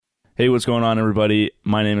Hey, what's going on, everybody?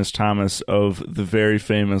 My name is Thomas of the very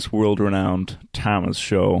famous, world-renowned Thomas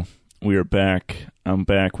Show. We are back. I'm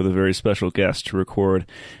back with a very special guest to record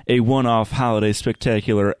a one-off holiday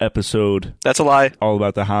spectacular episode. That's a lie. All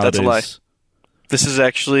about the holidays. That's a lie. This is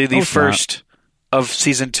actually the first of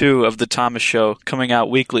Season 2 of the Thomas Show, coming out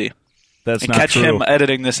weekly. That's and not catch true. him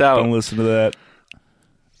editing this out. Don't listen to that.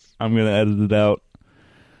 I'm going to edit it out.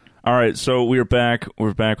 All right, so we're back.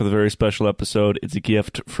 We're back with a very special episode. It's a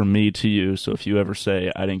gift from me to you, so if you ever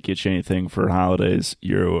say I didn't get you anything for holidays,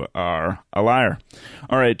 you are a liar.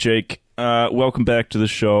 All right, Jake, welcome back to the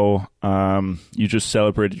show. You just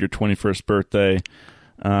celebrated your 21st birthday.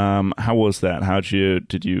 How was that?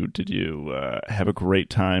 Did you have a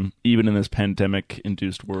great time, even in this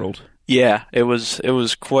pandemic-induced world? Yeah, it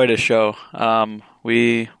was quite a show.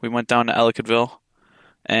 We went down to Ellicottville,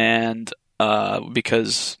 and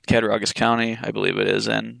because Cattaraugus County, I believe it is,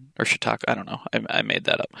 or Chautauqua, I don't know. I made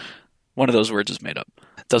that up. One of those words is made up.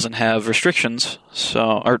 It doesn't have restrictions,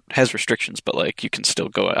 or has restrictions, but like you can still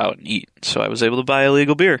go out and eat. So I was able to buy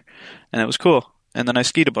illegal beer, and it was cool. And then I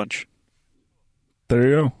skied a bunch. There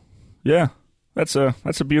you go. Yeah, that's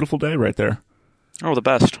a beautiful day right there. Oh, the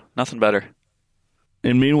best. Nothing better.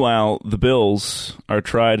 And meanwhile, the Bills, our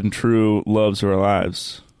tried and true loves of our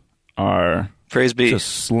lives, are Praise be. Just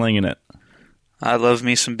slinging it. I love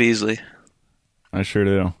me some Beasley. I sure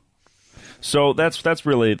do. So that's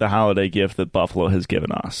really the holiday gift that Buffalo has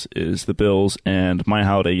given us, is the Bills, and my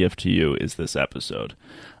holiday gift to you is this episode.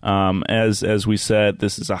 As we said,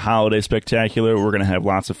 this is a holiday spectacular. We're going to have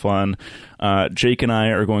lots of fun. Jake and I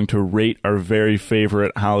are going to rate our very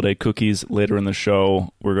favorite holiday cookies later in the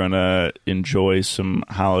show. We're going to enjoy some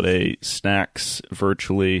holiday snacks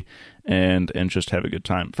virtually and just have a good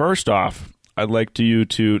time. First off, I'd like you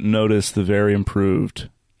to notice the very improved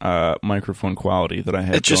microphone quality that I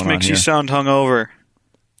have. It just going makes on you here. sound hungover.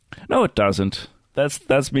 No, it doesn't. That's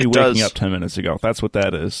me It waking does. up 10 minutes ago. That's what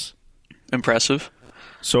that is. Impressive.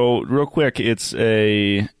 So real quick, it's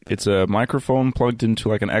a microphone plugged into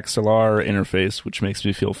like an XLR interface, which makes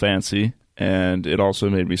me feel fancy, and it also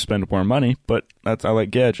made me spend more money. But I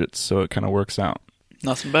like gadgets, so it kind of works out.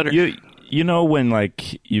 Nothing better. You know when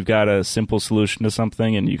like you've got a simple solution to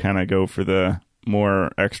something, and you kind of go for the more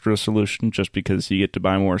extra solution just because you get to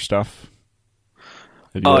buy more stuff?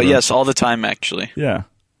 Oh, yes, all the time, actually. Yeah.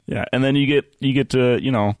 And then you get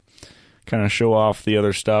to, kind of show off the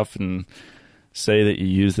other stuff and say that you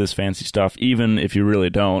use this fancy stuff, even if you really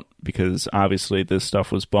don't, because obviously this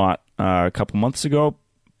stuff was bought a couple months ago,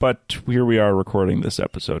 but here we are recording this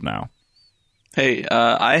episode now. Hey,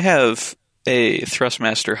 I have a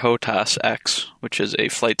Thrustmaster HOTAS X, which is a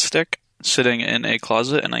flight stick, sitting in a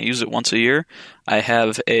closet, and I use it once a year. I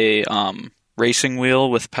have a racing wheel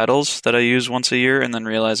with pedals that I use once a year and then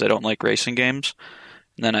realize I don't like racing games.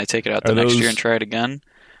 And then I take it out the next year and try it again.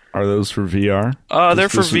 Are those for VR? They're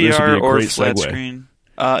for VR or flat segue. screen.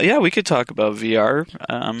 Yeah, we could talk about VR.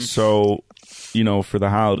 So, for the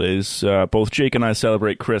holidays, both Jake and I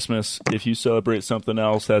celebrate Christmas. If you celebrate something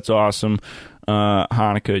else, that's awesome.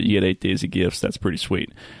 Hanukkah, you get 8 days of gifts. That's pretty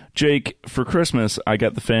sweet. Jake, for Christmas, I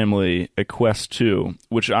got the family a Quest 2,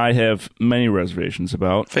 which I have many reservations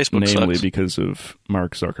about. Facebook namely sucks. because of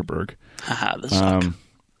Mark Zuckerberg. Haha, the Zuck.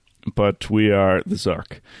 But we are the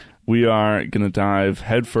Zuck. We are going to dive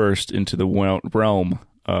headfirst into the realm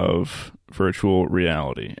of virtual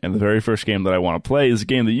reality. And the very first game that I want to play is a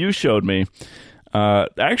game that you showed me,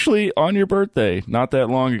 actually on your birthday, not that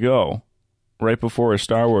long ago, right before a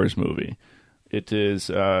Star Wars movie. It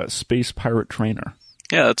is Space Pirate Trainer.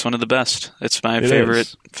 Yeah, that's one of the best. It's my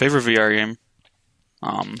favorite VR game.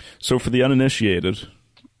 So for the uninitiated,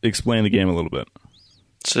 explain the game a little bit.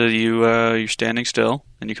 So you're standing still,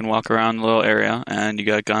 and you can walk around a little area, and you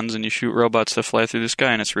got guns, and you shoot robots that fly through the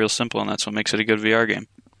sky, and it's real simple, and that's what makes it a good VR game.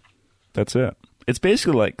 That's it. It's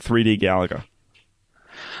basically like 3D Galaga.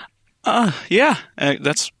 Yeah. I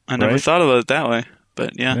never thought about it that way,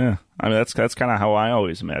 but yeah. Yeah. I mean, that's kind of how I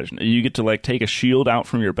always imagine it. You get to like take a shield out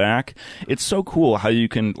from your back. It's so cool how you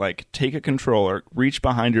can like take a controller, reach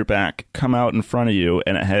behind your back, come out in front of you,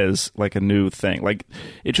 and it has like a new thing. Like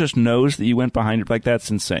it just knows that you went behind your. Like that's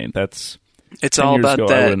insane. It's all about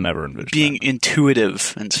that being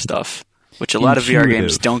intuitive and stuff, which a lot of VR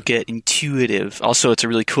games don't get intuitive. Also, it's a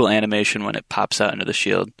really cool animation when it pops out into the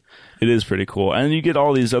shield. It is pretty cool, and you get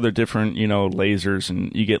all these other different lasers,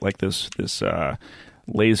 and you get like this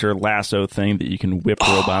laser lasso thing that you can whip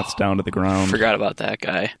robots down to the ground. Forgot about that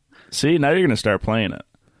guy. See, now you're going to start playing it.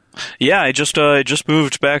 Yeah, I just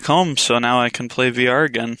moved back home, so now I can play VR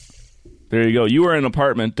again. There you go. You were in an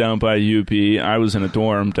apartment down by UP. I was in a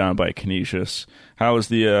dorm down by Canisius. How was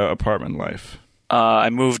the apartment life? I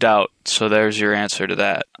moved out, so there's your answer to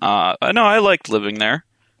that. No, I liked living there.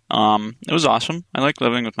 It was awesome. I liked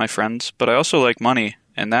living with my friends, but I also like money,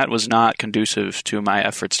 and that was not conducive to my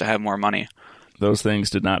efforts to have more money. Those things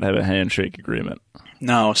did not have a handshake agreement.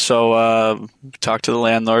 No, so talked to the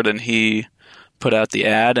landlord, and he put out the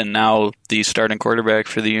ad, and now the starting quarterback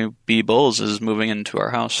for the UB Bulls is moving into our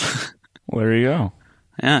house. Well, there you go.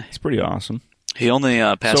 Yeah. It's pretty awesome. He only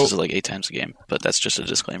passes it like 8 times a game, but that's just a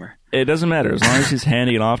disclaimer. It doesn't matter. As long as he's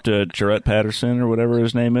handing it off to Jarrett Patterson or whatever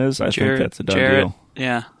his name is, I think that's a done deal.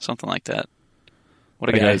 Yeah, something like that. What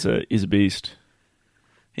a guy. He's a beast.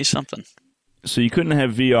 He's something. So you couldn't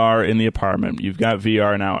have VR in the apartment. You've got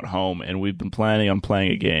VR now at home, and we've been planning on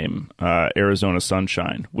playing a game, Arizona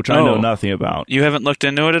Sunshine, which I know nothing about. You haven't looked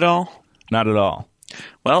into it at all? Not at all.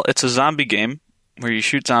 Well, it's a zombie game where you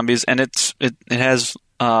shoot zombies, and it has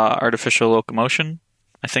artificial locomotion.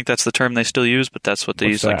 I think that's the term they still use, but that's what they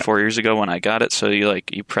used like 4 years ago when I got it. So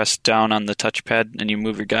you press down on the touchpad and you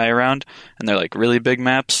move your guy around, and they're like really big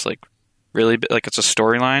maps, like really like it's a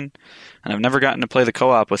storyline. And I've never gotten to play the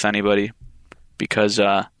co-op with anybody because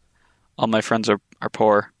all my friends are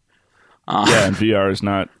poor. Yeah, and VR is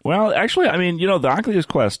not. Well, actually, I mean, the Oculus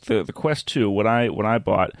Quest, the Quest 2, what I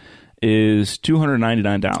bought is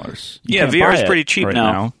 $299. Yeah, VR is pretty cheap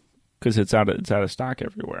now because it's out of stock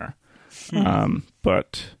everywhere.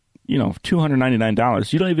 But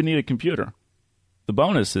 $299, you don't even need a computer. The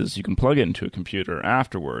bonus is you can plug it into a computer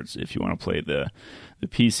afterwards if you want to play the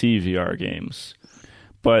PC VR games.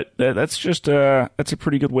 But that's just that's a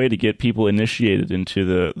pretty good way to get people initiated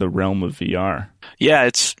into the realm of VR. Yeah,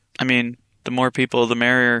 the more people, the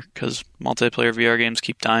merrier, because multiplayer VR games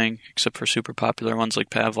keep dying, except for super popular ones like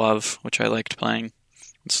Pavlov, which I liked playing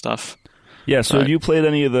and stuff. Yeah, so have you played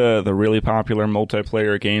any of the really popular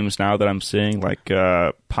multiplayer games now that I'm seeing, like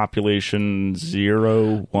Population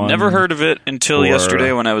Zero, 1? Never heard of it until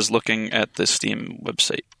yesterday when I was looking at the Steam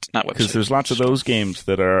website. Not website. Because there's lots of those games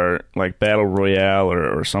that are like Battle Royale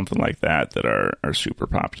or something like that are super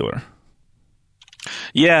popular.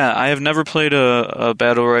 Yeah, I have never played a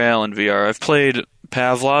Battle Royale in VR. I've played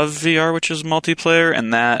Pavlov VR, which is multiplayer,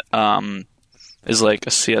 and that is like a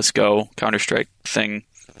CSGO, Counter-Strike thing.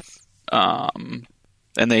 And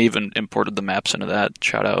they even imported the maps into that.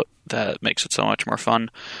 Shout out. That makes it so much more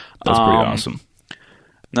fun. That's pretty awesome.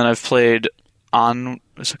 Then I've played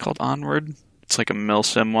is it called Onward? It's like a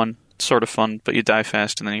milsim one. It's sort of fun, but you die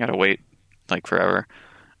fast and then you gotta wait like forever.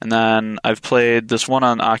 And then I've played this one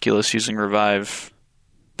on Oculus using Revive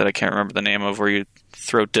that I can't remember the name of, where you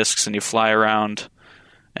throw discs and you fly around.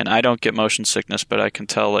 And I don't get motion sickness, but I can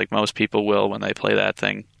tell like most people will when they play that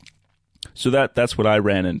thing. So that's what I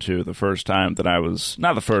ran into the first time that I was,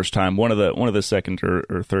 not the first time, one of the second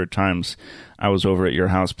or third times I was over at your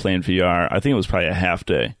house playing VR. I think it was probably a half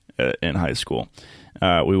day in high school.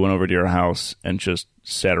 We went over to your house and just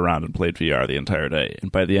sat around and played VR the entire day.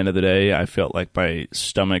 And by the end of the day, I felt like my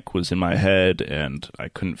stomach was in my head and I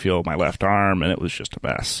couldn't feel my left arm, and it was just a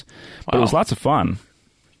mess. But it was lots of fun.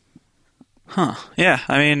 Huh. Yeah,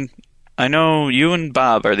 I know you and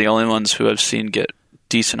Bob are the only ones who I've seen get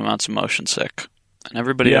decent amounts of motion sick, and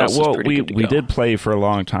everybody else is pretty good to go. We did play for a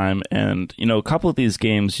long time, and a couple of these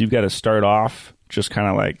games you've got to start off just kind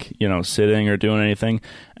of like sitting or doing anything,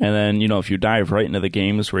 and then if you dive right into the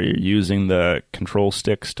games where you're using the control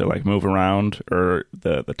sticks to like move around or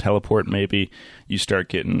the teleport, maybe you start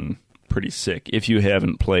getting pretty sick if you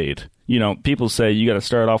haven't played. People say you got to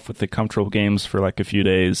start off with the comfortable games for like a few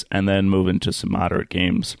days and then move into some moderate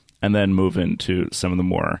games and then move into some of the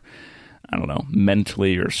more, I don't know,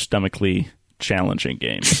 mentally or stomachally challenging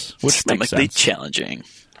games. Which makes sense. Challenging.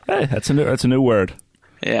 Hey, that's a new word.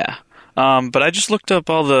 Yeah. But I just looked up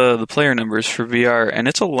all the player numbers for VR, and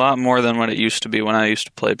it's a lot more than what it used to be when I used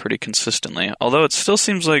to play pretty consistently. Although it still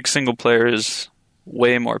seems like single player is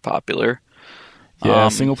way more popular. Yeah,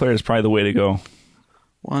 single player is probably the way to go.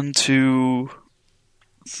 1, 2,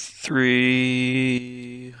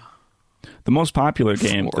 3... The most popular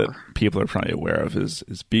game that people are probably aware of is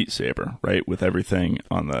Beat Saber, right? With everything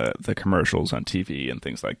on the commercials on TV and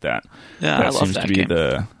things like that. Yeah, I love that game.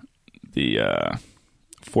 That seems to be the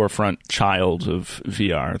forefront child of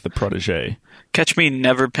VR, the protege. Catch me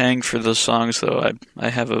never paying for those songs, though. I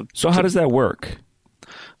have a... So how does that work?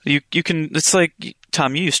 You can... It's like...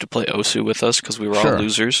 Tom, you used to play Osu with us because we were all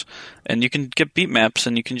losers. And you can get beat maps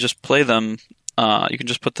and you can just play them. You can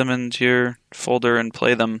just put them into your folder and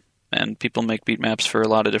play them. And people make beat maps for a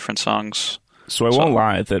lot of different songs. So I won't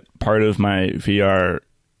lie that part of my VR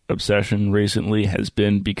obsession recently has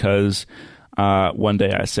been because one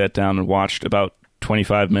day I sat down and watched about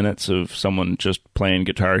 25 minutes of someone just playing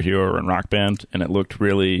Guitar Hero and Rock Band, and it looked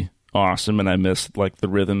really awesome, and I missed like the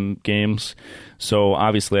rhythm games. So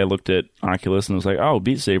obviously, I looked at Oculus and was like, "Oh,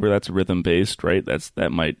 Beat Saber, that's rhythm based, right?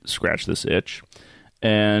 That might scratch this itch."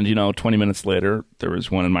 And 20 minutes later, there was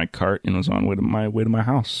one in my cart and it was on my way to my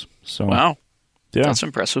house. So Wow, yeah, that's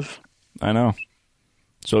impressive. I know.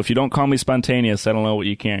 So if you don't call me spontaneous, I don't know what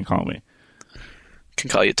you can call me. Can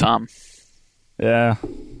call you Tom. Yeah,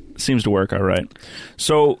 seems to work all right.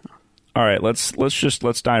 So, all right, let's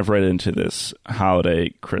dive right into this holiday,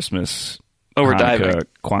 Christmas. Oh, we're Hanukkah, diving.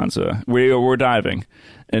 Kwanzaa. We're diving,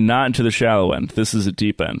 and not into the shallow end. This is a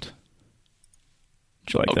deep end.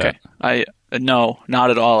 Did you like that? Okay. No,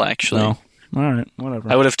 not at all, actually. No. All right,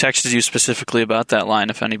 whatever. I would have texted you specifically about that line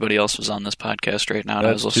if anybody else was on this podcast right now and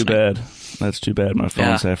I was That's too listening. bad. That's too bad. My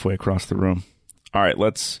phone's halfway across the room. All right,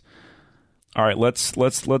 let's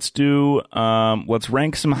do let's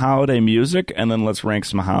rank some holiday music and then let's rank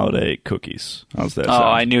some holiday cookies. How's that Oh, sound?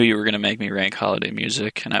 I knew you were going to make me rank holiday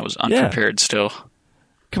music, and I was unprepared still.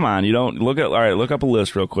 Come on, you don't look up a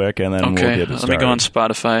list real quick and then we'll Okay, get it let started. me go on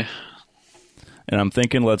Spotify. And I'm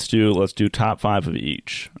thinking let's do top 5 of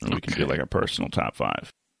each. And we can do like a personal top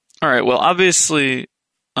 5. All right, well, obviously,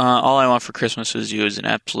 All I Want for Christmas Is You is an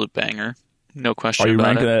absolute banger. No question Are you about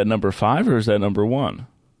ranking it. that at number 5 or is that number 1?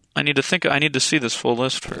 I need to see this full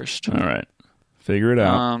list first. All right. Figure it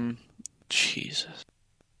out. Jesus.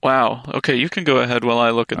 Wow. Okay, you can go ahead while I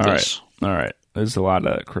look at this. All right. There's a lot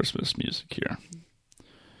of Christmas music here.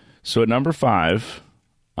 So at number 5,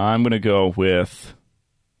 I'm going to go with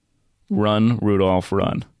Run, Rudolph,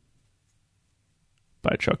 Run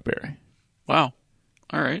by Chuck Berry. Wow.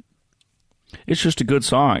 All right. It's just a good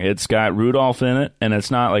song. It's got Rudolph in it, and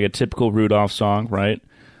it's not like a typical Rudolph song, right?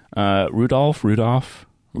 Rudolph.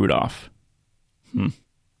 I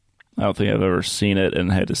don't think I've ever seen it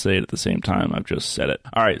and had to say it at the same time. I've just said it.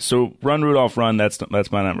 All right, so Run, Rudolph, Run, that's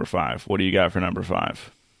my number 5. What do you got for number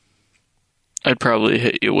 5? I'd probably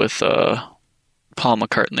hit you with Paul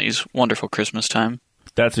McCartney's Wonderful Christmas Time.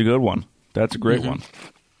 That's a good one. That's a great one.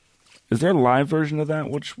 Is there a live version of that?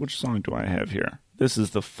 Which song do I have here? This is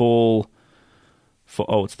the full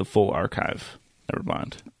it's the full archive. Never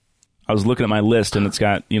mind. I was looking at my list and it's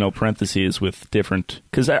got, parentheses with different,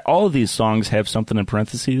 because all of these songs have something in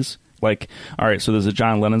parentheses. Like, all right, so there's a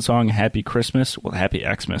John Lennon song, Happy Christmas, well, Happy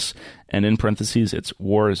Xmas, and in parentheses it's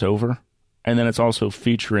War is Over. And then it's also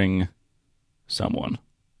featuring someone.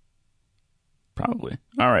 Probably.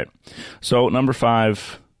 All right. So number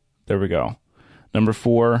 5, there we go. Number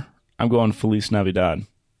 4, I'm going Feliz Navidad.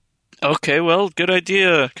 Okay, well, good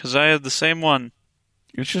idea, because I had the same one.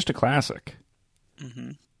 It's just a classic.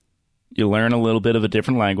 You learn a little bit of a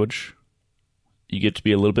different language. You get to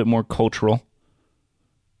be a little bit more cultural.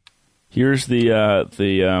 Here's the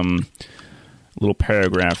little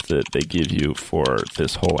paragraph that they give you for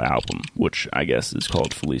this whole album, which I guess is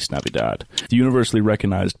called Feliz Navidad. The universally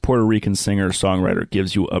recognized Puerto Rican singer-songwriter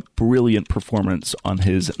gives you a brilliant performance on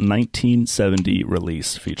his 1970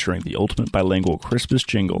 release featuring the ultimate bilingual Christmas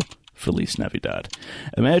jingle, Feliz Navidad.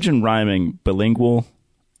 Imagine rhyming bilingual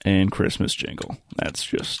and Christmas jingle. That's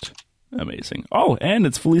just amazing. Oh, and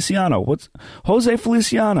it's Feliciano. What's Jose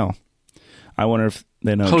Feliciano? I wonder if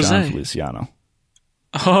they know Jose. John Feliciano.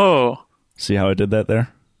 Oh, See how I did that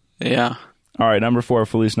there? yeah. All right, number 4,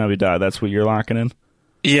 Feliz Navidad. That's what you're locking in?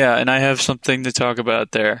 Yeah, and I have something to talk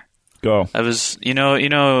about there. Go. I was, the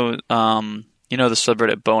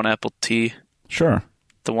subreddit Bone Apple Tea, Sure.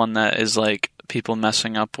 the one that is like people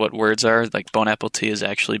messing up what words are. Like Bone Apple Tea is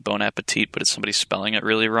actually Bon Appetit, but it's somebody spelling it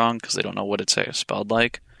really wrong because they don't know what it's spelled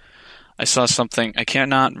like. I saw something, I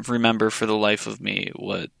cannot remember for the life of me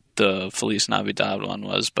what the Feliz Navidad one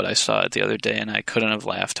was, but I saw it the other day and I couldn't have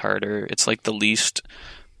laughed harder. It's like the least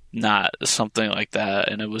not something like that,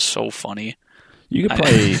 and it was so funny. You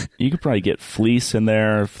could probably get fleece in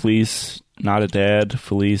there. Fleece, not a dad.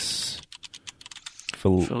 Feliz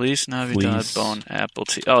Navidad, Fleece. Bone Apple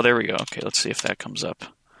Tea. Oh, there we go. Okay, let's see if that comes up.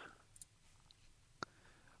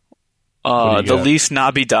 What do you The got? least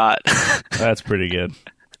Navidad. That's pretty good.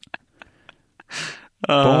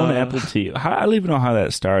 Bone apple tea. I don't even know how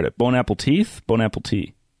that started. Bone apple teeth? Bone apple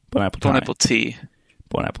tea. Bone apple Bone tie. Apple Tea.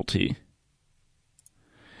 Bone apple tea.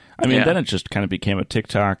 I mean, Yeah. then it just kind of became a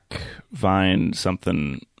TikTok, Vine,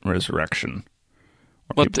 something resurrection.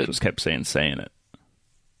 Where What people did- just kept saying it.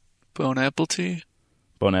 Bone Apple Tea?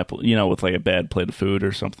 Bone apple, with like a bad plate of food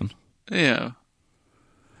or something. Yeah.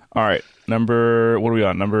 All right. What are we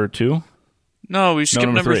on? Number 2? No, we skipped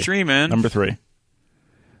number 3. 3, man. Number 3.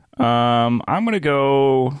 I'm going to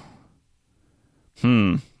go...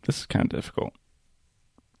 This is kind of difficult.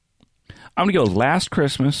 I'm going to go Last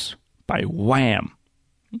Christmas by Wham!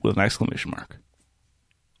 With an exclamation mark.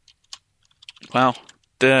 Wow.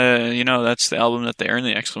 that's the album that they earn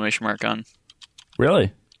the exclamation mark on.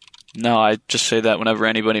 Really? No, I just say that whenever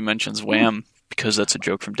anybody mentions Wham, because that's a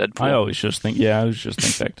joke from Deadpool. I always just think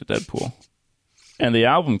back to Deadpool. And the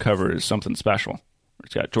album cover is something special.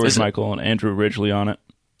 It's got George Michael and Andrew Ridgeley on it.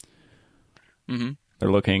 Mm-hmm.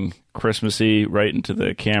 They're looking Christmassy right into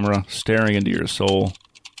the camera, staring into your soul.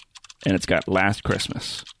 And it's got Last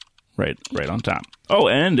Christmas right on top. Oh,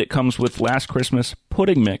 and it comes with Last Christmas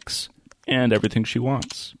pudding mix and Everything She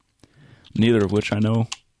Wants. Neither of which I know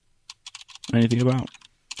anything about.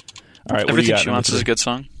 All right, Everything She Wants is a good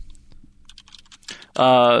song.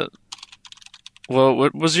 Well,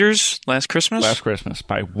 what was yours? Last Christmas? Last Christmas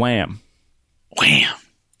by Wham. Wham.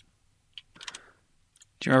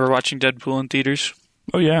 Do you remember watching Deadpool in theaters?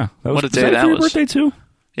 Oh, yeah. What a day that that was. was. Birthday, too?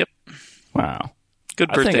 Yep. Wow. Good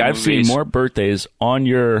birthday I think I've movies. seen more birthdays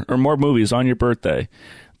more movies on your birthday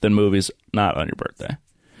than movies not on your birthday.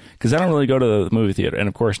 Because I don't really go to the movie theater. And,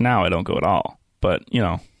 of course, now I don't go at all. But,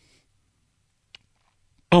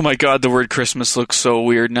 Oh, my God, the word Christmas looks so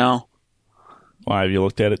weird now. Why, have you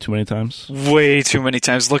looked at it too many times? Way too many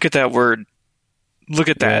times. Look at that word. Look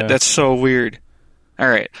at that. Yeah. That's so weird. All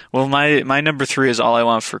right. Well, my number 3 is All I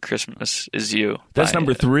Want for Christmas Is You. That's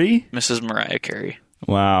number 3? Mrs. Mariah Carey.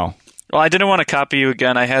 Wow. Well, I didn't want to copy you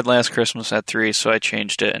again. I had Last Christmas at 3, so I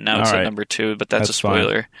changed it, and now it's All at right. number 2, but that's a Fine.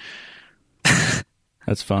 spoiler.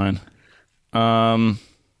 That's fine.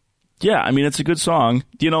 Yeah, I mean, it's a good song.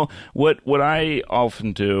 What I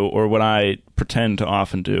often do, or what I pretend to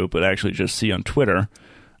often do, but actually just see on Twitter,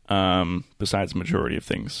 besides the majority of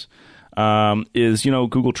things, is,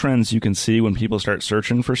 Google Trends, you can see when people start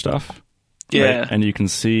searching for stuff. Yeah. Right? And you can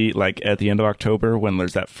see, like, at the end of October, when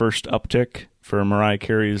there's that first uptick for Mariah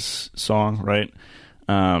Carey's song, right?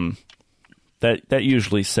 That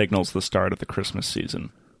usually signals the start of the Christmas season.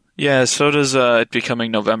 Yeah, so does it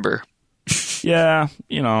becoming November. Yeah,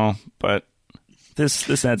 but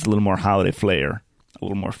this adds a little more holiday flair, a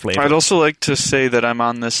little more flavor. I'd also like to say that I'm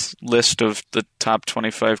on this list of the top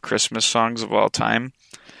 25 Christmas songs of all time,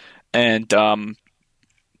 and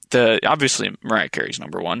obviously Mariah Carey's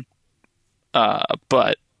number 1,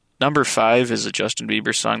 but number 5 is a Justin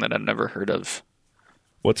Bieber song that I've never heard of.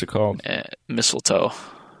 What's it called? Mistletoe.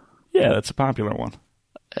 Yeah, that's a popular one.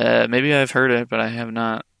 Maybe I've heard it, but I have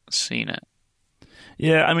not seen it.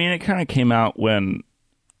 Yeah, I mean, it kind of came out when,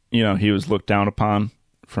 he was looked down upon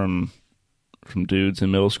from dudes in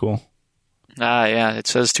middle school. Yeah, it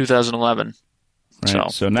says 2011.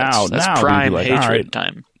 Right? So now that's we'd be prime like, hatred all right,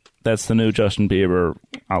 time. that's the new Justin Bieber.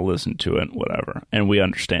 I'll listen to it, whatever, and we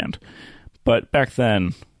understand. But back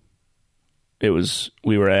then,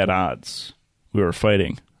 we were at odds. We were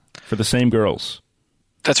fighting for the same girls.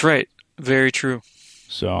 That's right. Very true.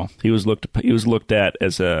 So he was looked at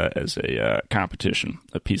as a competition,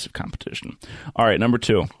 a piece of competition. All right, number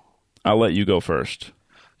 2. I'll let you go first.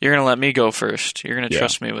 You're going to let me go first. You're going to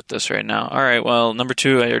trust me with this right now. All right, well, number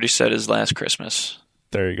 2, I already said, is Last Christmas.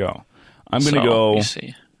 There you go. I'm going to go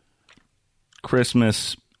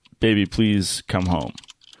Christmas, Baby Please Come Home.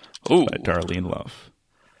 Ooh. By Darlene Love.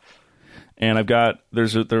 And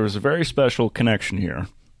there was a very special connection here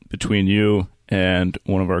between you and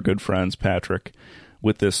one of our good friends, Patrick,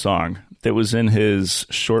 with this song that was in his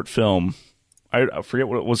short film. I forget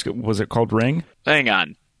what it was. Was it called Ring? Hang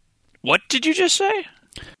on. What did you just say?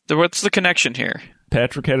 What's the connection here?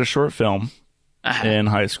 Patrick had a short film in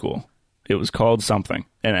high school. It was called something,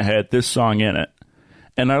 and it had this song in it.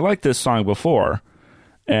 And I liked this song before,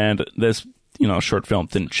 and this short film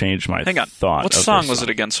didn't change my thought. What song was it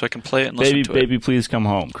again, so I can play it and listen to it? Baby, Please Come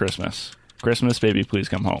Home, Christmas. Christmas, Baby, Please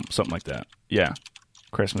Come Home. Something like that. Yeah.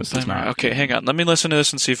 Christmas is not. Okay, hang on. Let me listen to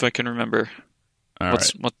this and see if I can remember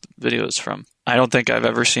what the video is from. I don't think I've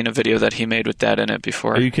ever seen a video that he made with that in it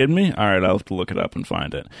before. Are you kidding me? All right, I'll have to look it up and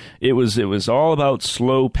find it. It was all about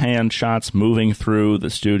slow pan shots moving through the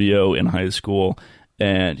studio in high school,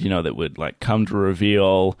 and that would come to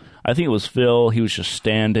reveal. I think it was Phil. He was just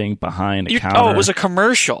standing behind a counter. Oh, it was a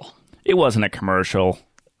commercial. It wasn't a commercial.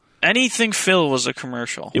 Anything Phil was a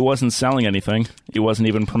commercial. It wasn't selling anything. It wasn't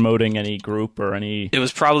even promoting any group or any. It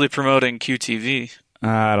was probably promoting QTV.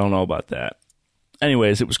 I don't know about that.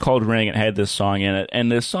 Anyways, it was called Ring. It had this song in it,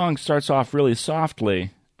 and this song starts off really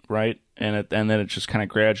softly, right? And then it just kind of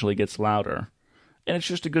gradually gets louder, and it's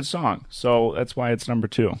just a good song. So that's why it's number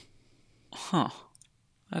 2. Huh?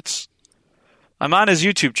 I'm on his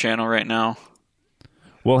YouTube channel right now.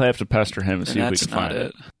 We'll have to pester him and see if we can find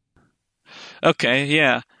it. Okay,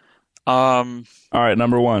 yeah. All right,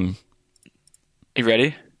 number 1. You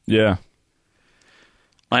ready? Yeah.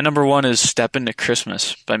 My number 1 is Step Into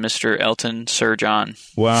Christmas by Mr. Elton Sir John.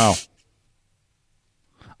 Wow.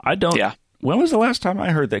 I don't. Yeah. When was the last time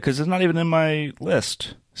I heard that? Because it's not even in my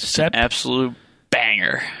list. Absolute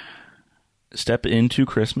banger. Step Into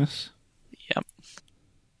Christmas? Yep.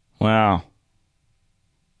 Wow.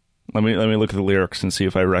 Let me look at the lyrics and see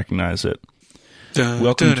if I recognize it.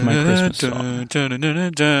 Welcome to my Christmas song.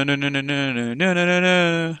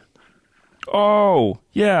 Oh,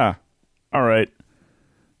 yeah. All right.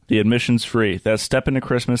 The admission's free. That's Step Into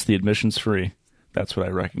Christmas, the admission's free. That's what I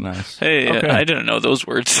recognize. Hey, okay. I didn't know those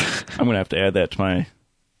words. I'm going to have to add that to my...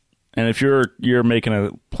 And if you're making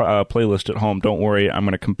a playlist at home, don't worry. I'm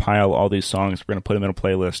going to compile all these songs. We're going to put them in a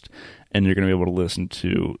playlist, and you're going to be able to listen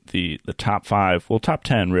to the top 5, well, top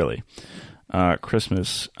 10, really,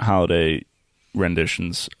 Christmas holiday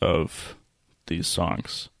renditions of these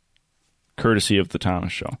songs, courtesy of The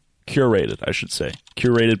Thomas Show. Curated, I should say.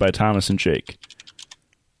 Curated by Thomas and Jake.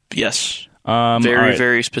 Yes. Very,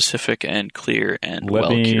 very specific and clear and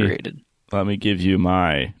well-curated. Let me give you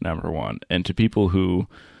my number 1. And to people who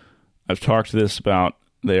I've talked to this about,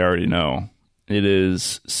 they already know. It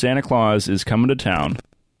is Santa Claus is Coming to Town,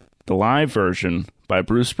 the live version by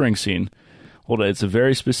Bruce Springsteen. Hold on, it's a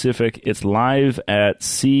very specific, it's live at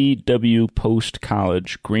C.W. Post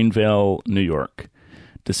College, Greenville, New York.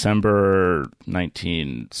 December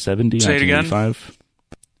 1970, Say it again. 1985.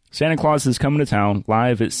 Santa Claus is Coming to Town,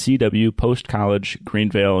 live at C.W. Post College,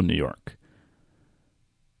 Greenville, New York.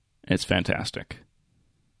 It's fantastic.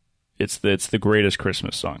 It's the greatest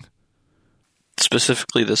Christmas song.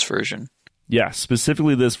 Specifically this version. Yeah,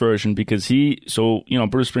 specifically this version because Bruce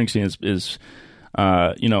Springsteen is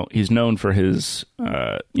he's known for his,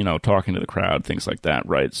 talking to the crowd, things like that,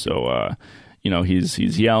 right? So,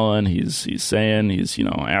 he's yelling, he's saying, he's,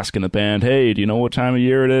 asking the band, hey, do you know what time of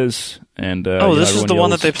year it is? And this is the one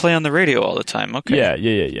that they play on the radio all the time. Okay.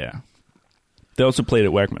 Yeah. They also played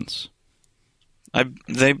at Wegmans. I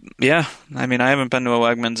haven't been to a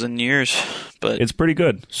Wegmans in years, but it's pretty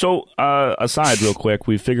good. So, aside real quick,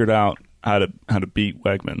 we figured out how to beat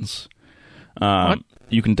Wegmans.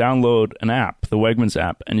 You can download an app, the Wegmans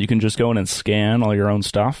app, and you can just go in and scan all your own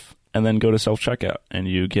stuff, and then go to self-checkout, and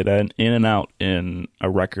you get in and out in a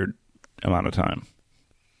record amount of time.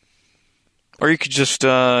 Or you could just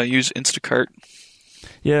use Instacart.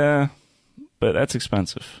 Yeah, but that's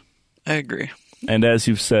expensive. I agree. And as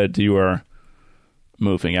you've said, you are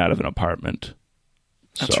moving out of an apartment.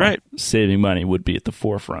 That's right. Saving money would be at the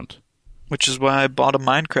forefront. Which is why I bought a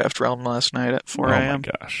Minecraft realm last night at 4 a.m. Oh my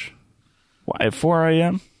gosh. Why, at 4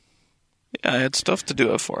 a.m.? Yeah, I had stuff to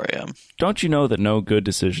do at 4 a.m. Don't you know that no good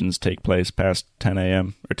decisions take place past 10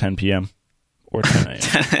 a.m. or 10 p.m. or 10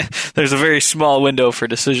 a.m.? There's a very small window for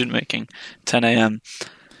decision-making, 10 a.m.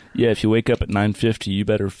 Yeah, if you wake up at 9:50, you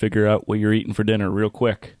better figure out what you're eating for dinner real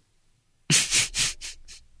quick.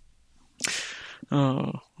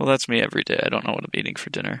 Oh, well, that's me every day. I don't know what I'm eating for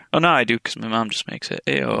dinner. Oh, no, I do, because my mom just makes it.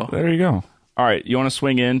 Ayo. There you go. All right, you want to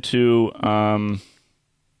swing into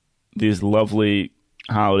these lovely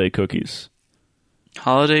holiday cookies?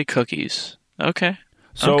 Holiday cookies. Okay.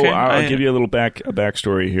 So okay. I'll give you a little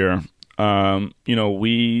backstory here.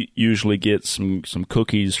 We usually get some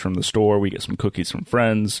cookies from the store. We get some cookies from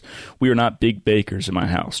friends. We are not big bakers in my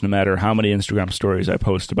house. No matter how many Instagram stories I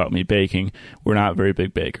post about me baking, we're not very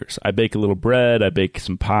big bakers. I bake a little bread. I bake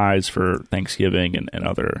some pies for Thanksgiving and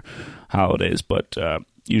other holidays, but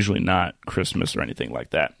usually not Christmas or anything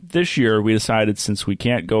like that. This year, we decided since we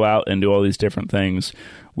can't go out and do all these different things,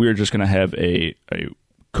 we're just going to have a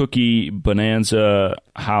cookie bonanza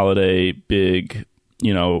holiday big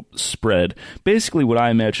spread. Basically, what I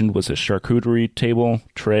imagined was a charcuterie table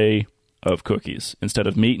tray of cookies. Instead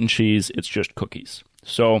of meat and cheese, it's just cookies.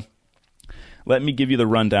 So let me give you the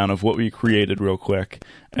rundown of what we created real quick,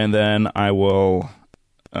 and then I will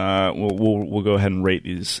we'll go ahead and rate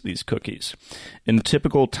these cookies. In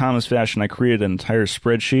typical Thomas fashion, I created an entire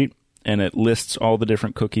spreadsheet, and it lists all the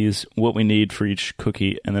different cookies, what we need for each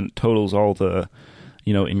cookie, and then it totals all the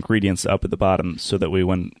ingredients up at the bottom so that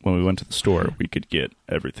when we went to the store, we could get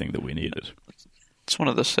everything that we needed. It's one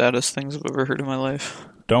of the saddest things I've ever heard in my life.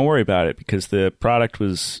 Don't worry about it, because the product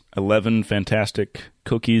was 11 fantastic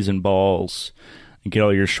cookies and balls. And get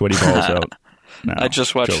all your sweaty balls out. No, I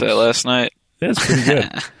just watched that last night. It's pretty good.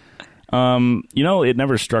 It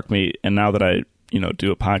never struck me, and now that I,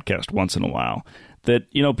 do a podcast once in a while,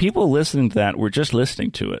 that, people listening to that were just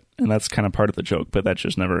listening to it. And that's kind of part of the joke, but that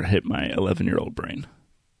just never hit my 11-year-old brain.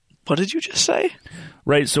 What did you just say?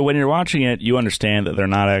 Right, so when you're watching it, you understand that they're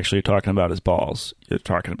not actually talking about his balls. They're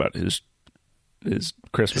talking about his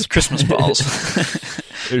Christmas balls.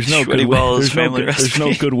 There's no good way, there's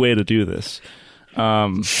no good way to do this.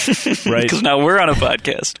 Right? Because now we're on a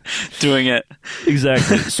podcast doing it.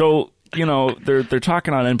 Exactly. So they're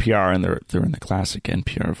talking on NPR, and they're in the classic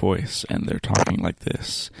NPR voice, and they're talking like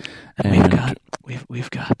this. And we've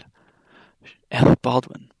got Alec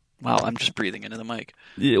Baldwin. Wow, I'm just breathing into the mic.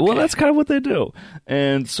 Yeah, well, that's kind of what they do.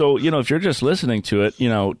 And so, if you're just listening to it,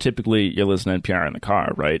 typically you're listening to NPR in the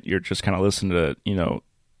car, right? You're just kind of listening to,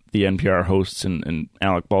 the NPR hosts and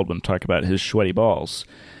Alec Baldwin talk about his sweaty balls.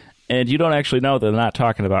 And you don't actually know that they're not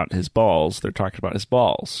talking about his balls. They're talking about his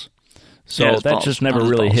balls. So that balls, just never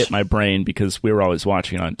really hit my brain because we were always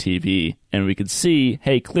watching on TV. And we could see,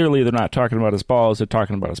 hey, clearly they're not talking about his balls. They're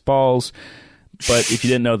talking about his balls. But if you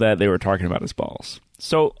didn't know that, they were talking about his balls.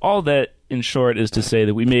 So all that, in short, is to say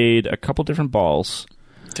that we made a couple different balls.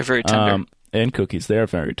 They're very tender. And cookies. They are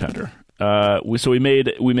very tender. We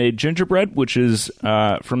made gingerbread, which is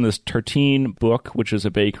from this Tartine book, which is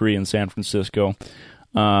a bakery in San Francisco.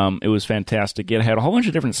 It was fantastic. It had a whole bunch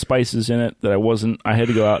of different spices in it that I had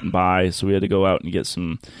to go out and buy. So we had to go out and get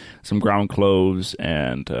some ground cloves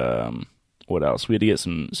and what else? We had to get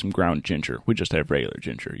some ground ginger. We just have regular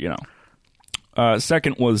ginger,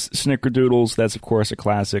 Second was Snickerdoodles. That's, of course, a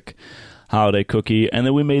classic holiday cookie. And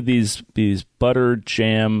then we made these butter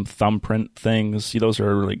jam thumbprint things. Those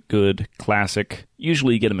are really good, classic.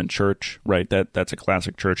 Usually you get them in church, right? That's a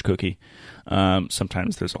classic church cookie.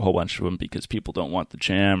 Sometimes there's a whole bunch of them because people don't want the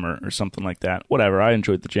jam or something like that. Whatever, I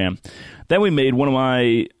enjoyed the jam. Then we made one of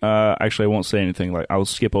my... actually, I won't say anything. I'll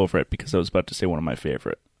skip over it because I was about to say one of my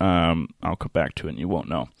favorite. I'll come back to it and you won't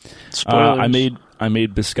know. Spoilers. I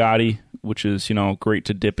made biscotti, which is, great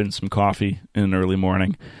to dip in some coffee in an early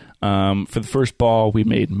morning. For the first ball, we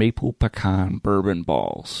made maple pecan bourbon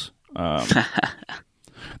balls.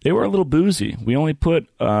 They were a little boozy. We only put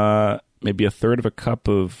maybe a third of a cup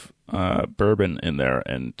of bourbon in there,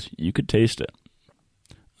 and you could taste it.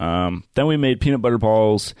 Then we made peanut butter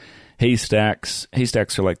balls, haystacks.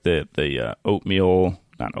 Haystacks are like the oatmeal,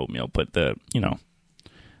 not oatmeal, but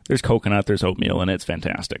there's coconut, there's oatmeal, and it's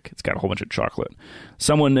fantastic. It's got a whole bunch of chocolate.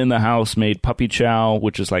 Someone in the house made puppy chow,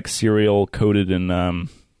 which is like cereal coated in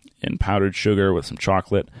powdered sugar with some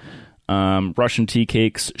chocolate. Russian tea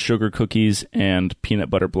cakes, sugar cookies, and peanut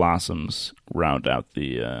butter blossoms round out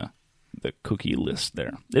the cookie list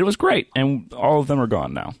there. It was great, and all of them are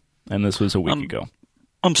gone now. And this was a week ago.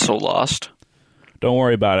 I'm so lost. Don't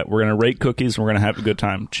worry about it. We're going to rate cookies, and we're going to have a good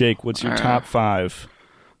time. Jake, what's your top 5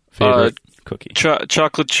 favorite cookie?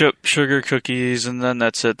 Chocolate chip sugar cookies, and then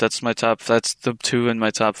that's it. That's my top. That's the 2 in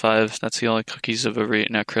my top 5. That's the only cookies I've ever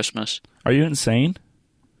eaten at Christmas. Are you insane?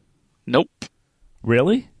 Nope.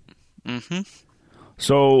 Really? Mm-hmm.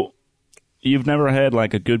 So, you've never had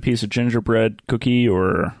like a good piece of gingerbread cookie,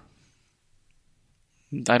 or?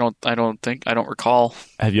 I don't recall.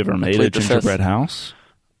 Have you ever made a gingerbread house?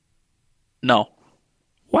 No.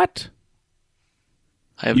 What?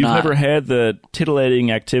 I have You've not. never had the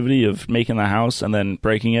titillating activity of making the house and then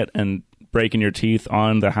breaking it and breaking your teeth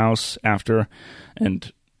on the house after,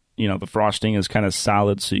 and the frosting is kind of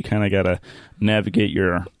solid, so you kind of got to navigate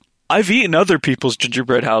your... I've eaten other people's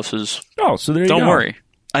gingerbread houses. Oh, so there you go. Don't worry.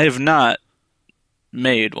 I have not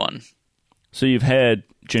made one. So you've had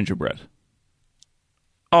gingerbread.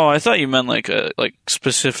 Oh, I thought you meant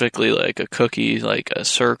specifically like a cookie, like a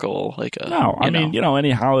circle, like a... No, I mean,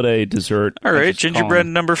 any holiday dessert. All right, gingerbread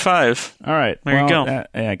number 5. All right. There you go.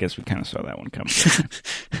 I guess we kind of saw that one coming.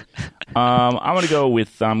 I'm going to go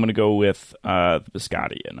with the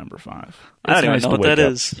biscotti at number 5. I don't even know what that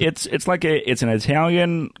is. It's an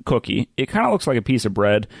Italian cookie. It kind of looks like a piece of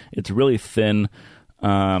bread. It's really thin,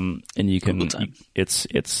 and you can. It's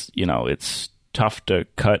tough to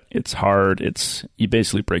cut. It's hard. You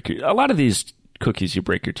basically a lot of these cookies you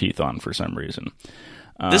break your teeth on for some reason.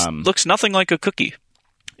 This looks nothing like a cookie.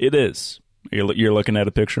 It is. You're looking at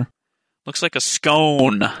a picture? Looks like a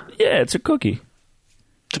scone. Yeah, it's a cookie.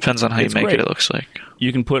 Depends on how you make it looks like.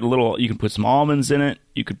 You can put some almonds in it.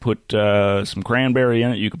 You could put some cranberry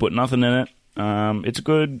in it. You could put nothing in it.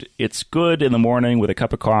 It's good in the morning with a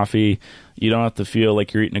cup of coffee. You don't have to feel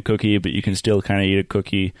like you're eating a cookie, but you can still kind of eat a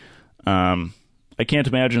cookie. I can't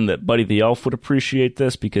imagine that Buddy the Elf would appreciate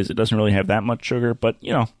this because it doesn't really have that much sugar, but,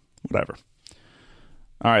 whatever.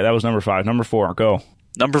 All right, that was number 5. Number 4, go.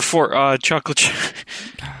 Number 4, chocolate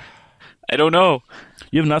I don't know.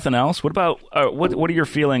 You have nothing else? What about, what are your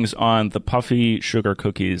feelings on the puffy sugar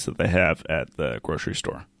cookies that they have at the grocery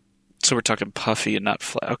store? So we're talking puffy and not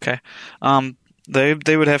flat. Okay.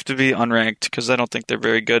 They would have to be unranked because I don't think they're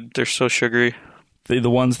very good. They're so sugary. The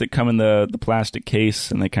ones that come in the plastic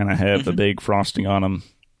case and they kind of have the big frosting on them.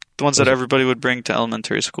 The ones that everybody would bring to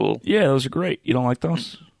elementary school. Yeah, those are great. You don't like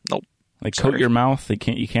those? Nope. Coat your mouth.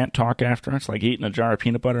 You can't talk after. It's like eating a jar of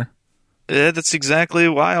peanut butter. Yeah, that's exactly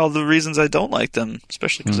why, all the reasons I don't like them,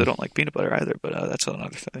 especially because I don't like peanut butter either, but that's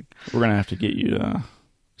another thing. We're going to have to get you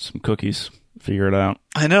some cookies. Figure it out.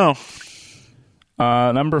 I know.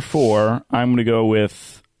 Number 4, I'm going to go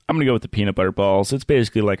with the peanut butter balls. It's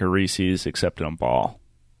basically like a Reese's except in a ball.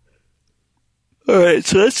 All right,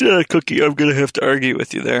 so that's not a cookie. I'm going to have to argue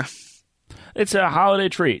with you there. It's a holiday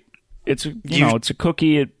treat. It's it's a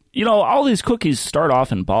cookie. All these cookies start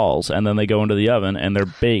off in balls and then they go into the oven and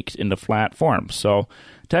they're baked into flat forms. So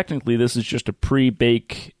technically, this is just a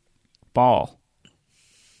pre-bake ball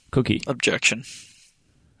cookie. Objection.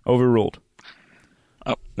 Overruled.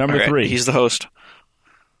 Oh, Number 3. He's the host.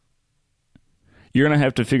 You're going to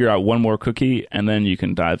have to figure out one more cookie, and then you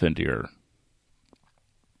can dive into your...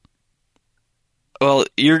 Well,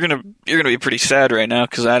 you're gonna be pretty sad right now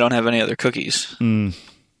because I don't have any other cookies.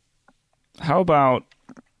 How about...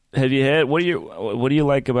 Have you had... What do you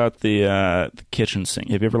like about the kitchen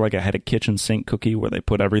sink? Have you ever had a kitchen sink cookie where they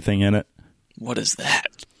put everything in it? What is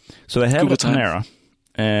that? So they have Google a Panera,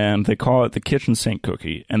 and they call it the kitchen sink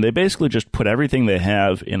cookie, and they basically just put everything they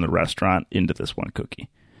have in the restaurant into this one cookie.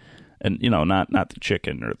 And, not the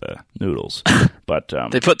chicken or the noodles, but...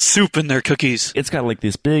 they put soup in their cookies. It's got,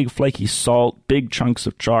 this big flaky salt, big chunks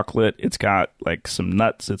of chocolate. It's got, some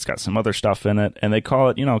nuts. It's got some other stuff in it. And they call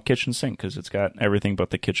it, kitchen sink because it's got everything but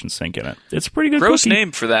the kitchen sink in it. It's a pretty good Gross cookie.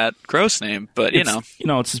 name for that. Gross name, but,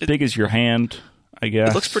 it's as big as your hand, I guess.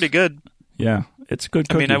 It looks pretty good. Yeah, it's a good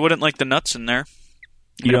cookie. I mean, I wouldn't like the nuts in there.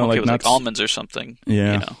 You don't like nuts? Like almonds or something.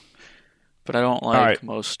 Yeah. But I don't like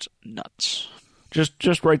most nuts.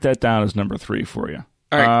 Just write that down as number 3 for you.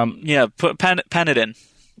 All right. Pen it in.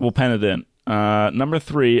 We'll pen it in. Number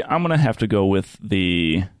 3, I'm going to have to go with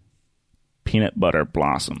the peanut butter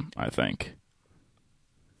blossom, I think.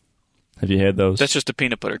 Have you had those? That's just a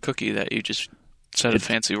peanut butter cookie that you just said a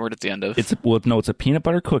fancy word at the end of. It's a peanut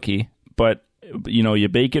butter cookie, but you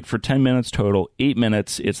bake it for 10 minutes total. 8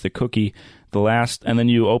 minutes, it's the cookie. And then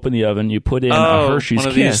you open the oven, you put in a Hershey's one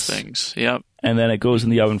of Kiss. These things. Yep. And then it goes in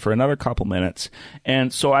the oven for another couple minutes.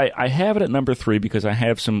 And so I have it at number 3 because I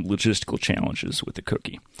have some logistical challenges with the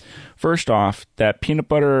cookie. First off, that peanut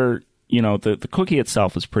butter, the cookie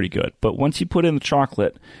itself is pretty good. But once you put in the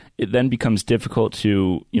chocolate, it then becomes difficult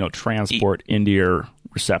to, transport into your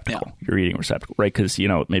receptacle, your eating receptacle, right? Because,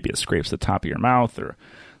 maybe it scrapes the top of your mouth or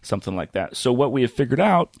something like that. So what we have figured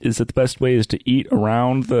out is that the best way is to eat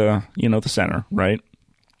around the center, right?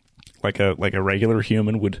 Like a regular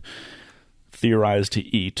human would theorize to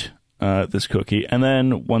eat this cookie. And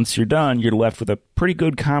then once you're done, you're left with a pretty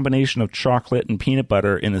good combination of chocolate and peanut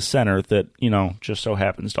butter in the center that, just so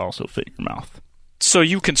happens to also fit your mouth. So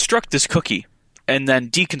you construct this cookie and then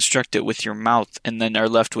deconstruct it with your mouth and then are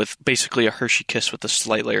left with basically a Hershey Kiss with a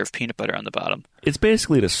slight layer of peanut butter on the bottom. It's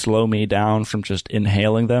basically to slow me down from just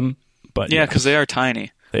inhaling them. But yeah, because they are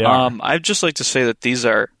tiny. They are. I'd just like to say that these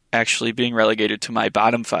are actually being relegated to my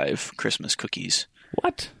bottom 5 Christmas cookies.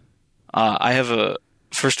 What?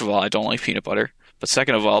 First of all, I don't like peanut butter. But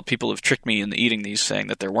second of all, people have tricked me into eating these saying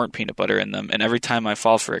that there weren't peanut butter in them. And every time I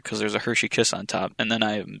fall for it because there's a Hershey Kiss on top. And then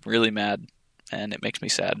I am really mad. And it makes me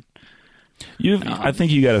sad. I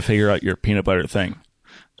think you got to figure out your peanut butter thing.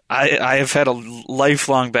 I have had a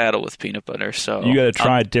lifelong battle with peanut butter, so you got to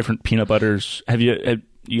try different peanut butters. You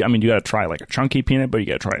got to try like a chunky peanut butter. You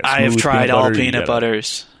got to try. I have tried all peanut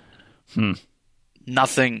butters.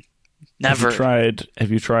 Nothing. Never. Have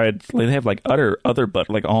you tried? They have like other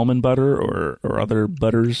butter, like almond butter or other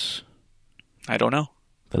butters. I don't know.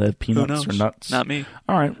 That have peanuts or nuts. Not me.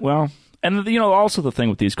 All right. Well. And, also the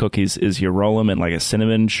thing with these cookies is you roll them in like a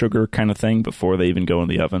cinnamon sugar kind of thing before they even go in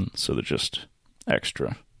the oven. So they're just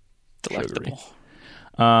extra delectable.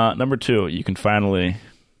 Sugary. Number 2, you can finally...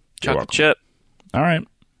 Chocolate chip. All right.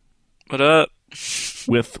 What up?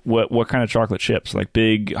 With what kind of chocolate chips? Like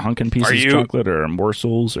big hunkin' pieces of chocolate or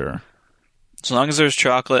morsels or... As long as there's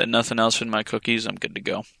chocolate and nothing else in my cookies, I'm good to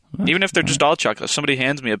go. Even if they're just all chocolate. If somebody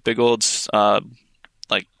hands me a big old...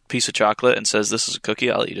 piece of chocolate and says this is a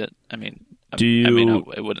cookie, I'll eat it. I mean,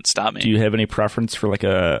 it wouldn't stop me. Do you have any preference for like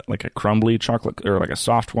a crumbly chocolate or like a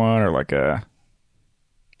soft one or like a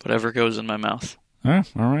whatever goes in my mouth? All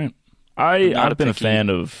right. I've been a fan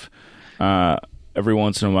of every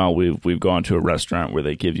once in a while we've gone to a restaurant where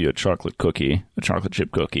they give you a chocolate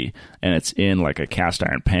chip cookie, and it's in like a cast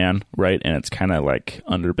iron pan, right? And it's kind of like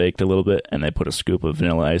underbaked a little bit, and they put a scoop of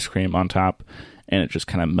vanilla ice cream on top. And it just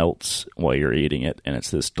kind of melts while you're eating it, and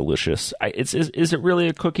it's this delicious. Is it really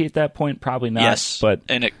a cookie at that point? Probably not. Yes,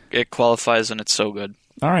 and it qualifies, and it's so good.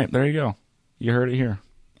 All right, there you go. You heard it here.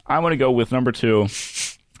 I'm going to go with number 2.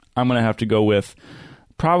 I'm going to have to go with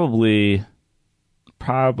probably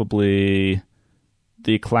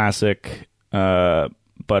the classic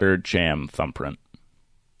buttered jam thumbprint.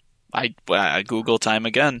 I Google time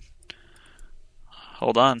again.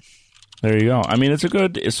 Hold on. There you go. I mean, it's a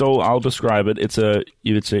good. So I'll describe it. It's a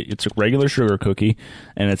regular sugar cookie,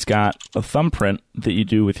 and it's got a thumbprint that you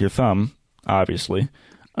do with your thumb. Obviously,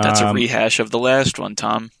 That's a rehash of the last one,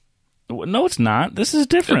 Tom. no, it's not. This is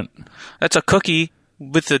different. That's a cookie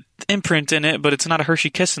with an imprint in it, but it's not a Hershey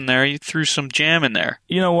Kiss in there. You threw some jam in there.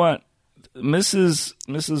 You know what,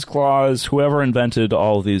 Mrs. Claus, whoever invented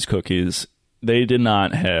all of these cookies, they did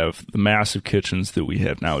not have the massive kitchens that we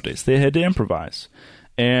have nowadays. They had to improvise.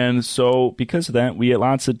 And so, because of that, we get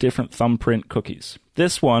lots of different thumbprint cookies.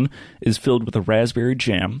 This one is filled with a raspberry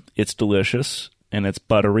jam. It's delicious, and it's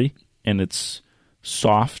buttery, and it's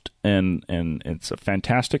soft, and it's a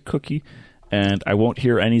fantastic cookie, and I won't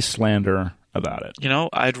hear any slander about it. You know,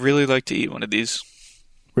 I'd really like to eat one of these.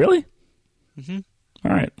 Really? Mm-hmm.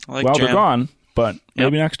 All right. I like well, jam. they're gone, but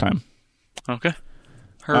maybe next time. Okay.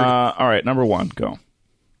 Hurry. All right, number one, go.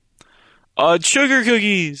 Sugar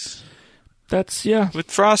cookies That's, yeah,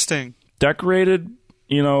 with frosting. decorated,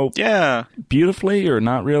 Yeah. beautifully, or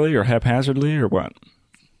not really, or haphazardly, or what?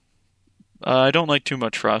 I don't like too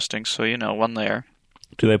much frosting, so, one layer.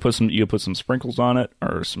 Do they you put some sprinkles on it,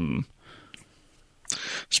 or some...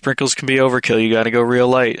 Sprinkles can be overkill. You got to go real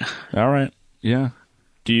light. All right, yeah.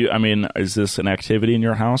 Is this an activity in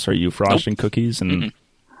your house? Are you frosting cookies? And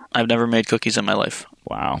I've never made cookies in my life.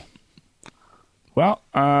 Wow. Well,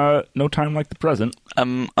 no time like the present.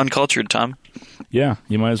 I'm uncultured, Tom. Yeah,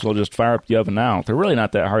 you might as well just fire up the oven now. They're really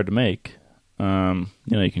not that hard to make. You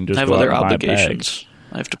can just I have go out other and buy a obligations.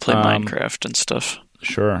 I have to play Minecraft and stuff. bag.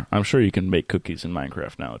 Sure, I'm sure you can make cookies in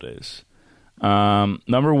Minecraft nowadays.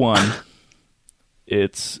 Number one,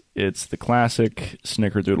 it's the classic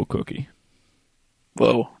Snickerdoodle cookie.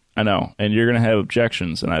 Whoa. I know, and you're going to have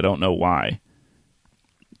objections, and I don't know why.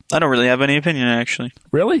 I don't really have any opinion, actually.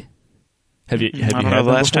 Really? Have you I don't had know the them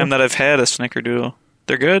last before? time that I've had a Snickerdoodle.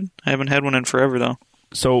 They're good. I haven't had one in forever, though.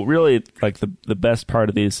 So really, like the best part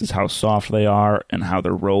of these is how soft they are and how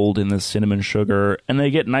they're rolled in the cinnamon sugar, and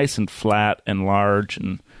they get nice and flat and large,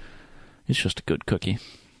 and it's just a good cookie.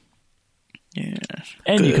 Yeah.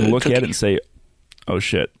 And you can Good look at cookie. it and say, "Oh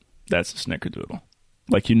shit, that's a Snickerdoodle."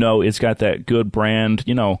 Like, it's got that good brand.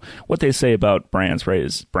 What they say about brands, right,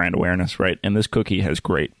 is brand awareness, right? And this cookie has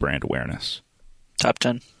great brand awareness. Top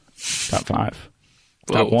 10. Top 5.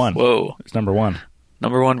 Whoa. Top 1. Whoa. It's number 1.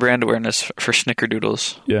 Number 1 brand awareness for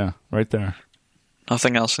Snickerdoodles. Yeah, right there.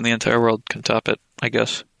 Nothing else in the entire world can top it, I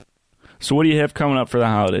guess. So what do you have coming up for the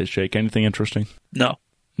holidays, Jake? Anything interesting? No.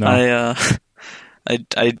 No.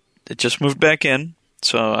 I just moved back in,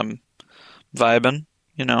 so I'm vibing,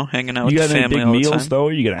 hanging out You with got the any family big all the meals time. though?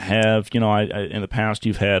 You're gonna have, in the past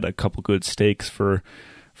you've had a couple good steaks for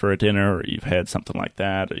a dinner, or you've had something like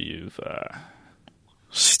that, or you've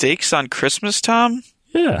Steaks on Christmas, Tom?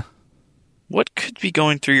 yeah, What could be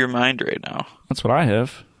going through your mind right now? that's what I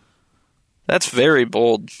have. That's very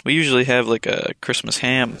bold. We usually have like a Christmas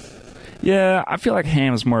ham. Yeah, I feel like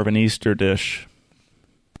ham is more of an Easter dish.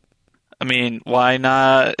 I mean, why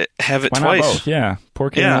not have it Why twice? not both? Yeah,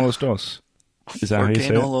 porque Yeah. no los dos. Is that how you Porque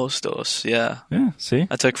say no it? los dos. Yeah. Yeah. See,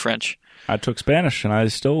 I took French. I took Spanish and I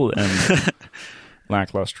still am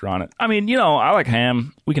lackluster on it. I mean, I like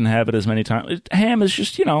ham. We can have it as many times. Ham is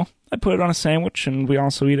just, I put it on a sandwich, and we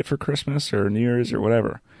also eat it for Christmas or New Year's or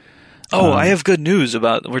whatever. Oh, I have good news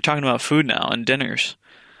we're talking about food now and dinners.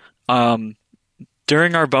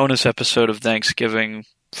 During our bonus episode of Thanksgiving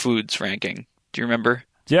foods ranking, do you remember?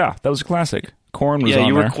 Yeah, that was a classic. Corn was Yeah, on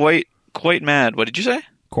you there. were quite mad. What did you say?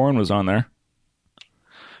 Corn was on there.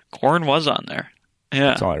 Corn was on there. Yeah,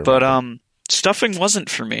 That's all I but stuffing wasn't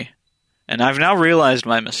for me. And I've now realized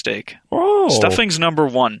my mistake. Oh, Stuffing's number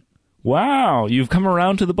 1. Wow, you've come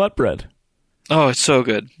around to the butt bread. Oh, it's so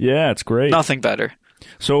good. Yeah, it's great. Nothing better.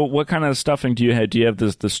 So, what kind of stuffing do you have? Do you have the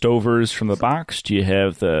Stovers from the box? Do you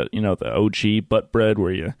have the the OG butt bread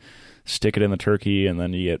where you stick it in the turkey and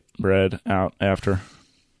then you get bread out after?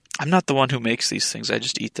 I'm not the one who makes these things. I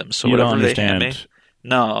just eat them. So You don't whatever they hand understand. me.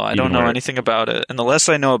 No, I don't know where- anything about it. And the less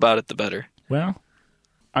I know about it, the better. Well,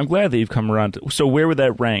 I'm glad that you've come around. So, where would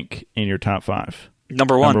that rank in your top 5?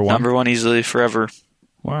 Number one. Number one? Number one easily forever.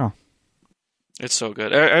 Wow. It's so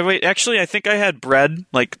good. Wait, actually, I think I had bread,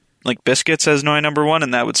 like biscuits as my number 1,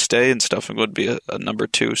 and that would stay, and stuffing would be a number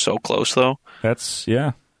 2. So close, though. That's,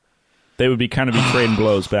 yeah. They would be trading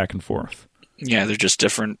blows back and forth. Yeah, they're just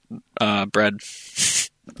different bread.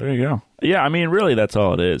 There you go. Yeah, I mean, really, that's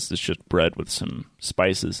all it is. It's just bread with some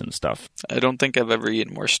spices and stuff. I don't think I've ever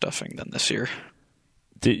eaten more stuffing than this year.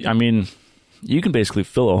 I mean, you can basically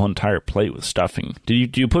fill a whole entire plate with stuffing. Do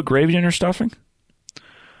you put gravy in your stuffing?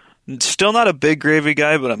 Still not a big gravy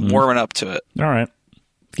guy, but I'm warming up to it. All right.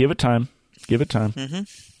 Give it time. Give it time.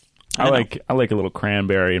 Mm-hmm. I like a little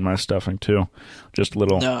cranberry in my stuffing too. Just a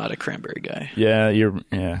little. Not a cranberry guy. Yeah,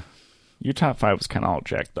 your top 5 was kind of all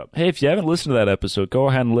jacked up. Hey, if you haven't listened to that episode, go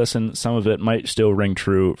ahead and listen. Some of it might still ring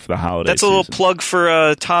true for the holiday That's a little plug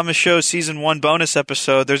for Thomas Show Season 1 bonus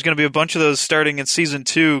episode. There's going to be a bunch of those starting in Season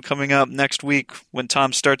 2 coming up next week when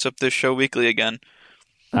Tom starts up this show weekly again.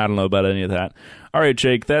 I don't know about any of that. All right,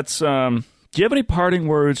 Jake, that's... do you have any parting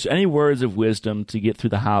words, any words of wisdom to get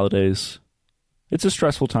through the holidays? It's a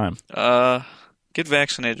stressful time. Get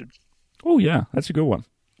vaccinated. Oh, yeah, that's a good one.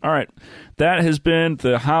 All right. That has been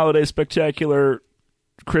the Holiday Spectacular,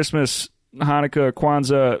 Christmas, Hanukkah,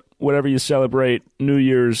 Kwanzaa, whatever you celebrate, New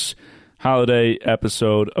Year's holiday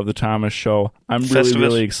episode of The Thomas Show. I'm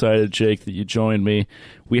really excited, Jake, that you joined me.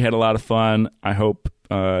 We had a lot of fun. I hope,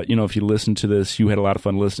 if you listen to this, you had a lot of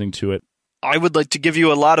fun listening to it. I would like to give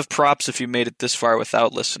you a lot of props if you made it this far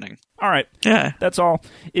without listening. All right. Yeah. That's all.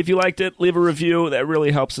 If you liked it, leave a review. That really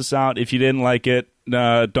helps us out. If you didn't like it,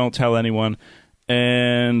 don't tell anyone.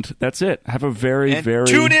 And that's it. Have a very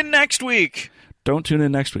tune in next week. Don't tune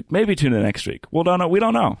in next week. Maybe tune in next week. We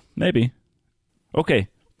don't know. Maybe. Okay.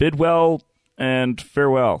 Bid well and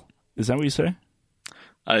farewell. Is that what you say?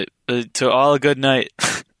 To all a good night.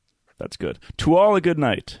 That's good. To all a good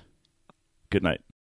night. Good night.